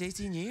been married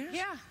 18 years?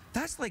 Yeah.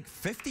 That's like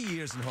 50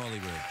 years in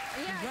Hollywood.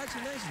 Yeah.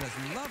 Congratulations,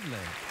 that's lovely.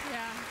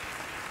 Yeah.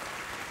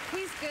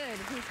 He's good.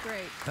 He's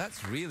great.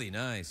 That's really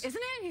nice. Isn't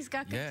it? He's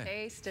got good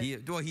taste.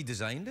 And Well, he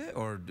designed it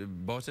or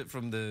bought it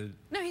from the...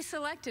 no, he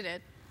selected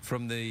it.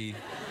 From the...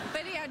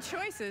 But he had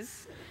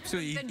choices. So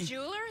The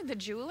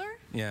jeweler?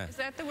 Yeah. Is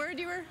that the word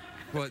you were?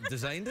 What,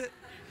 designed it?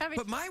 Having-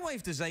 But my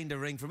wife designed a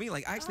ring for me,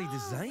 like actually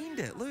designed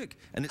it, look.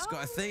 And it's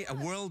got a thing, a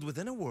world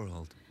within a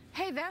world.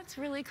 Hey, that's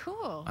really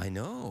cool. I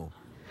know.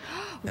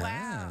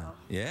 Wow.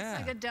 Yeah.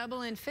 It's like a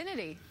double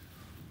infinity,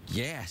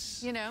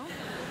 Yes. you know?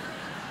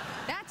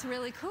 That's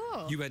really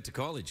cool. You went to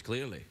college,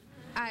 clearly.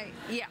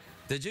 Yeah,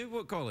 Did you?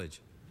 What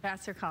college?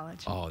 Vassar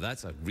College. Oh,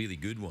 that's a really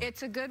good one.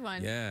 It's a good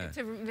one. Yeah.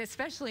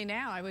 Especially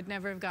now, I would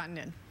never have gotten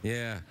in.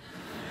 Yeah.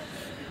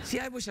 See,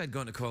 I wish I'd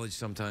gone to college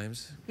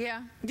sometimes.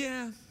 Yeah.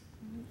 Yeah.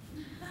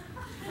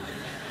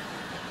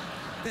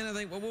 Then I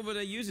think, well, what would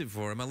I use it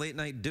for? I'm a late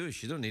night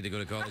douche. You don't need to go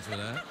to college for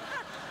that.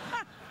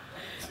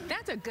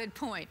 That's a good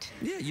point.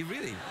 Yeah, you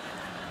really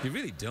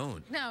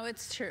don't. No,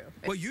 it's true.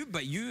 Well,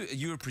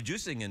 you're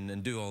producing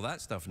and do all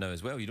that stuff now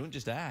as well. You don't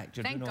just act.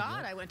 You're Thank doing all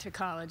God that. I went to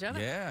college.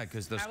 Otherwise, Yeah,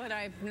 because there's how would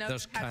I know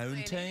there's how to play an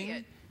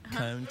idiot?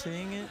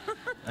 counting,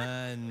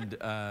 and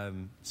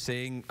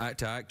saying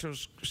to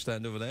actors,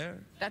 stand over there.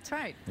 That's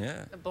right.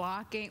 Yeah. The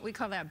blocking. We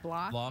call that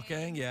blocking.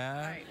 Blocking,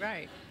 yeah. Right,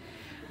 right.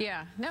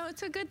 Yeah. No,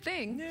 it's a good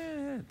thing.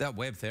 Yeah. That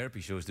web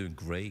therapy show is doing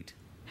great.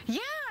 Yeah,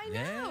 I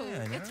know.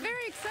 Yeah, I know. It's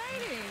very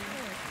exciting.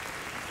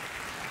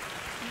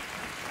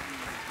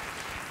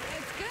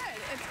 It's good.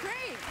 It's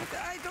great.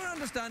 I don't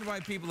understand why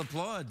people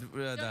applaud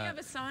Don't you have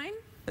a sign?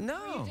 No.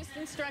 Were you just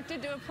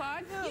instructed to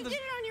applaud? No, You did it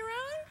on your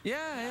own?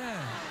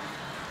 Yeah.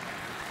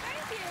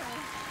 Thank you.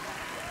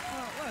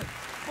 Oh, look.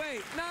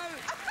 Wait, now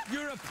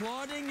you're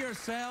applauding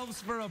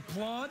yourselves for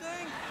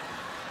applauding?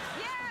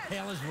 Yes.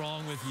 Hell is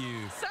wrong with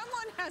you?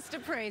 Someone has to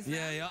praise them.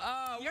 Yeah.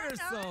 Oh, You're we're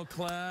not. so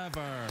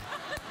clever.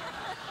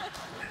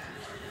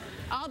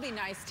 I'll be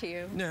nice to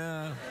you.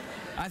 No,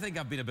 I think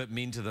I've been a bit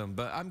mean to them,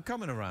 but I'm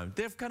coming around.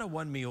 They've kind of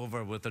won me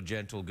over with their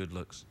gentle good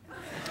looks.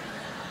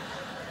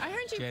 I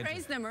heard you Gentle.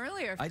 praise them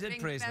earlier for I did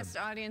being praise the them. best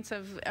audience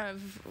of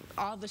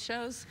all the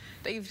shows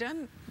that you've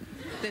done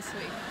this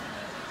week.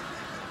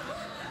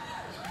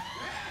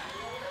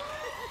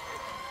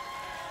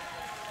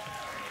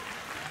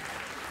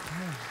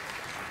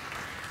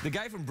 The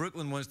guy from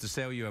Brooklyn wants to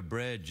sell you a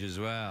bridge as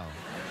well.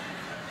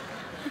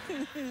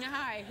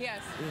 Hi,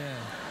 yes. Yeah.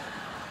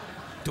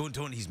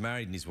 Don't, he's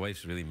married and his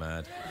wife's really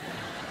mad.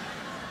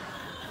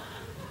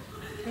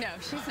 No,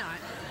 she's not.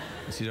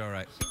 She's all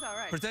right. She's all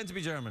right. Pretend to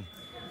be German.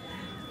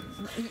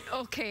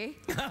 Okay.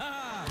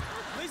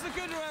 Lisa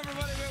Kudrow,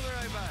 everybody. We'll be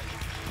right back.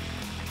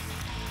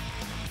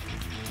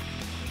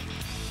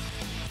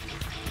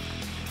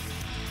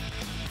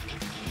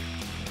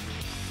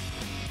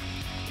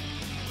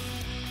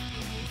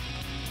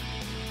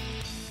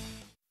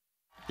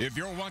 If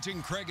you're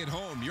watching Craig at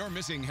home, you're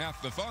missing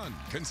half the fun.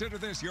 Consider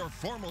this your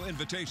formal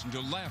invitation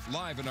to laugh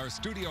live in our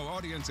studio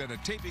audience at a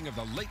taping of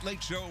The Late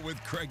Late Show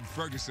with Craig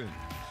Ferguson.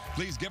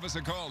 Please give us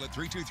a call at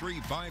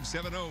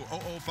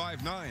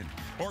 323-570-0059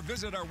 or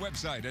visit our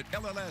website at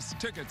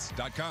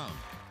llstickets.com.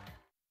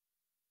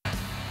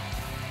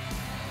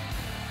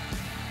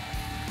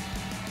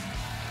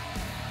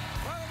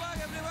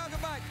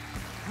 Welcome back.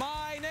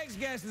 My next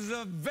guest is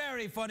a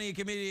very funny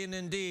comedian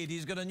indeed.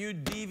 He's got a new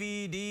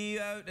DVD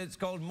out. It's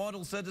called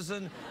Model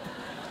Citizen.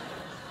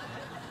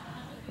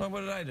 Well,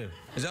 what did I do?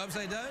 Is it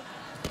upside down?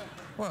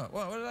 What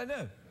did I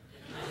do?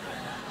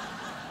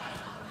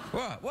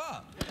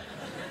 What?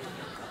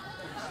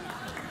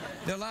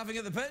 They're laughing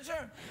at the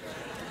picture?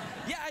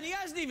 Yeah, and he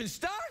hasn't even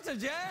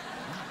started yet.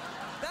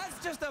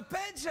 That's just a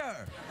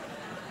picture.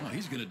 Oh,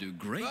 he's going to do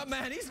great. Oh,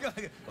 man, he's got,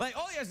 like,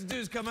 all he has to do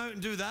is come out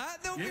and do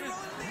that. They'll be rolling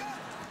in the act.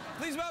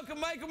 Please welcome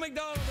Michael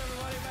McDonald,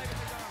 everybody. Michael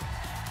McDonald.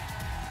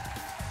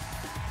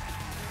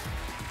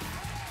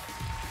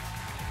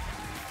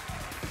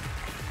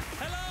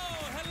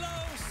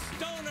 Hello,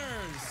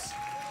 stoners.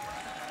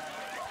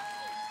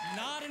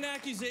 Not an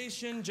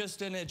accusation,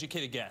 just an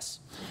educated guess.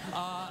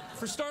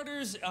 For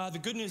starters, the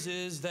good news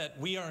is that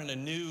we are in a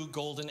new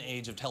golden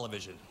age of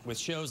television with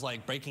shows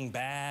like Breaking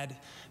Bad,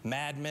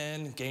 Mad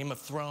Men, Game of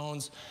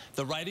Thrones.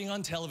 The writing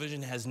on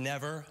television has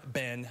never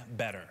been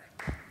better.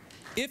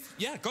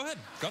 Yeah, go ahead,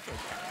 go for it.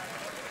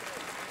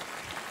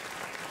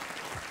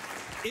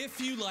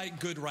 If you like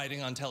good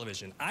writing on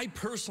television, I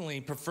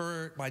personally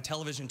prefer my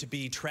television to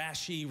be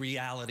trashy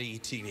reality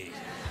TV.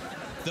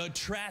 The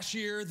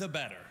trashier, the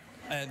better.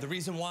 And the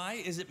reason why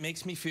is it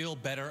makes me feel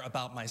better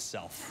about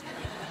myself.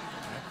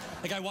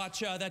 Like I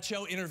watch that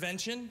show,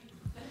 Intervention.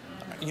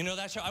 You know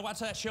that show? I watch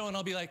that show and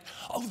I'll be like,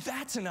 oh,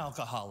 that's an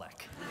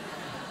alcoholic.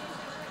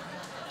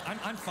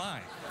 I'm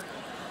fine.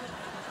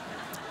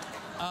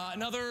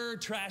 Another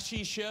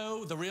trashy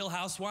show, The Real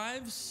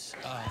Housewives.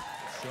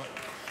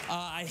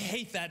 I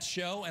hate that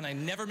show and I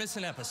never miss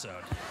an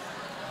episode.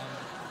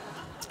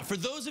 For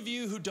those of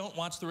you who don't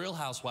watch The Real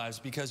Housewives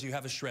because you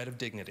have a shred of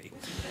dignity,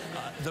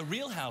 The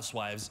Real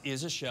Housewives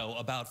is a show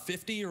about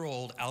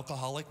 50-year-old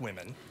alcoholic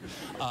women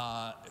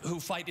who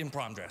fight in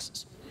prom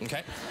dresses,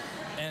 okay?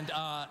 And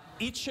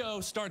each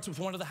show starts with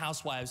one of the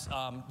housewives.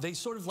 They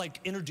sort of like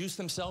introduce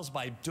themselves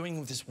by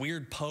doing this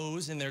weird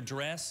pose in their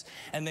dress,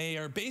 and they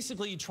are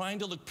basically trying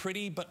to look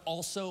pretty but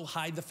also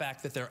hide the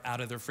fact that they're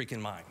out of their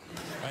freaking mind,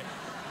 right?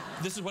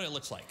 This is what it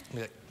looks like.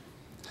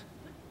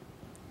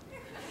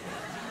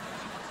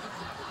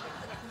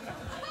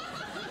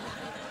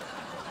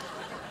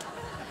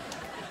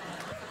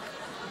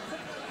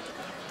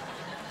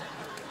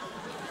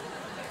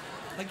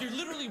 Like you're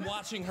literally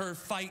watching her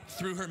fight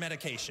through her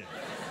medication.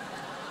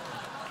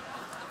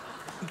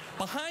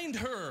 Behind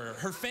her,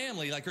 her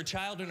family, like her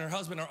child and her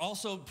husband, are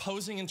also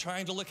posing and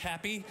trying to look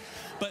happy,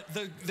 but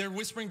they're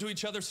whispering to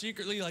each other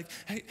secretly like,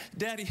 hey,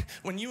 Daddy,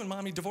 when you and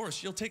Mommy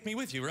divorce, you'll take me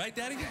with you, right,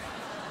 Daddy?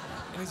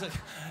 And he's like,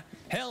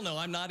 hell no,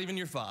 I'm not even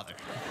your father.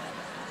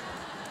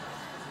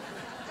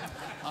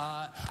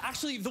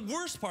 Actually, the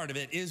worst part of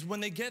it is when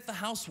they get the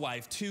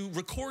housewife to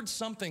record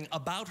something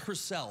about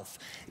herself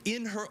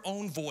in her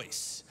own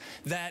voice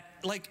that,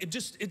 like,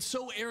 it's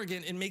so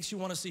arrogant, it makes you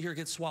want to see her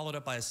get swallowed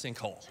up by a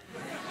sinkhole,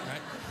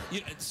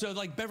 right? So,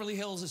 like, Beverly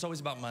Hills is always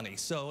about money.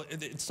 So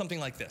it's something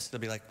like this.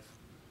 They'll be like,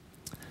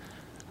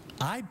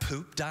 I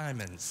poop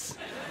diamonds.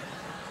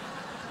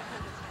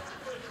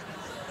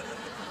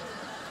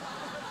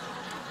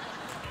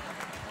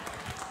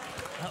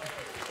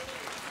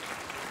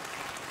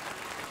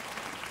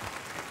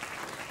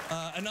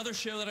 Another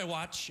show that I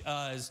watch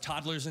is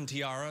Toddlers and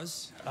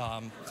Tiaras.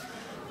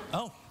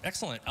 Oh,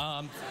 excellent.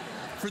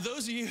 For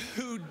those of you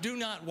who do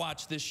not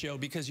watch this show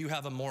because you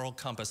have a moral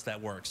compass that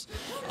works,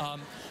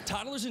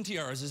 Toddlers and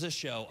Tiaras is a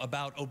show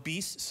about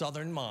obese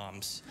Southern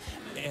moms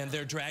and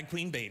their drag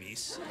queen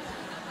babies.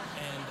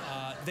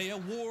 And they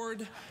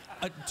award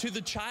to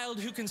the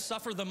child who can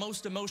suffer the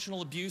most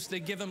emotional abuse,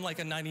 they give him like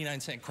a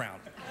 99-cent crown.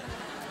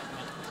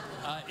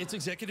 It's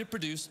executive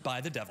produced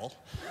by the devil.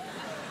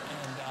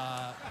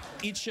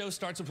 Each show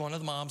starts with one of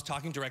the moms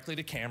talking directly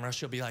to camera.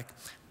 She'll be like,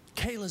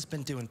 Kayla's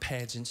been doing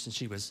pageants since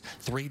she was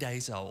 3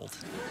 days old.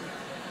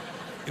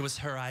 It was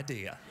her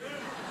idea.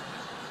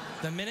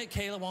 The minute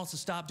Kayla wants to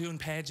stop doing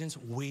pageants,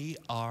 we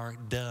are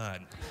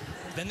done.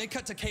 Then they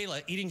cut to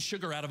Kayla eating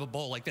sugar out of a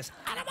bowl like this.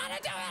 I don't want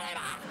to do it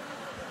anymore.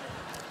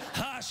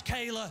 Hush,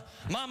 Kayla.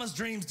 Mama's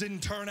dreams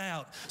didn't turn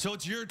out, so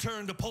it's your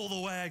turn to pull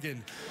the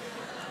wagon.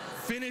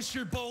 Finish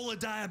your bowl of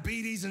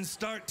diabetes and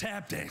start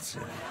tap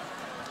dancing.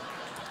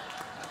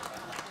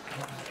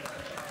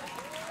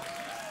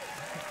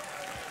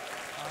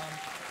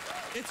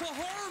 It's a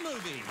horror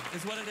movie,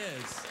 is what it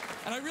is.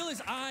 And I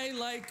realize I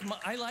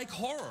like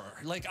horror.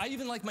 Like, I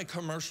even like my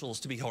commercials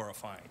to be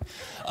horrifying.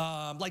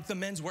 Like the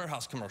Men's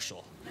Warehouse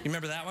commercial. You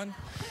remember that one?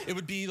 It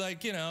would be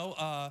like, you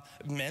know,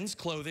 men's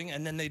clothing,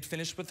 and then they'd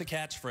finish with the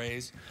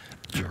catchphrase,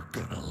 "You're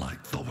gonna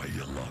like the way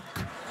you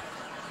look.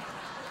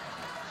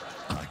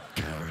 I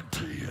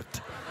guarantee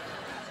it."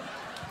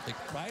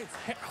 Like, right?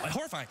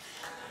 Horrifying.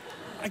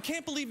 I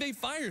can't believe they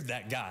fired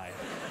that guy.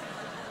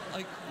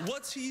 Like,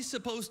 what's he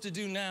supposed to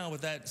do now with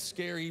that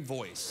scary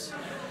voice?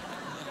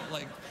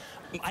 Like,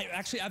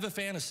 I have a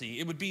fantasy.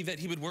 It would be that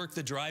he would work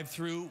the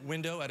drive-through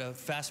window at a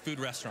fast food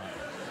restaurant.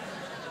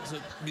 So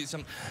it'd be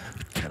some,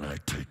 "Can I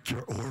take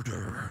your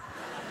order?"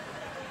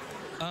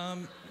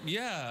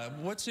 Yeah,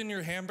 what's in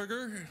your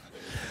hamburger?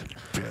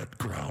 "Dead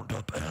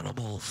ground-up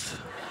animals."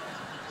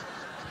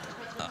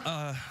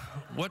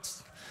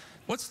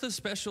 What's the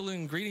special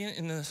ingredient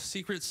in the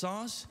secret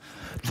sauce?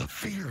 "The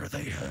fear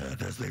they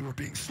had as they were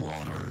being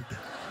slaughtered.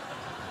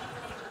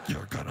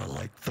 You're gonna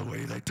like the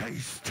way they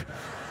taste.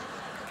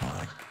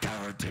 I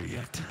guarantee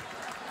it."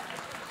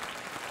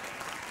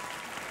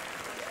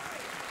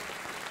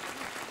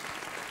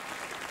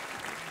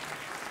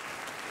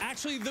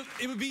 Actually,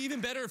 it would be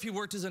even better if you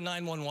worked as a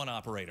 911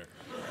 operator.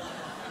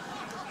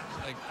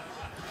 Like,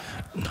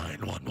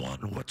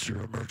 911, what's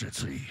your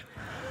emergency?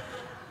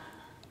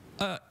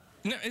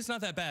 No, it's not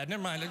that bad.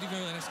 Never mind.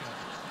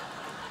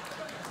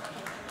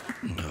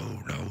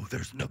 No,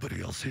 there's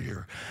nobody else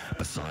here.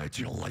 Besides,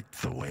 you'll like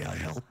the way I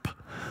help.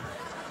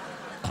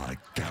 I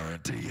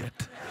guarantee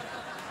it.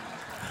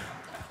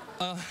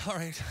 All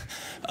right.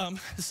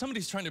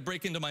 Somebody's trying to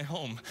break into my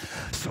home.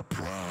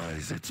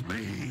 Surprise, it's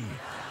me.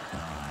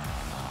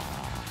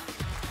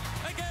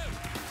 Thank you.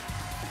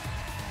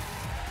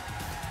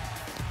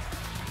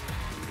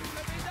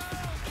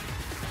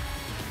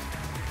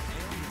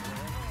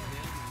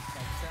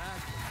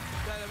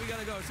 We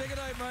gotta go. Say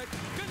goodnight, Mike.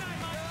 Good night,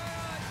 Mike.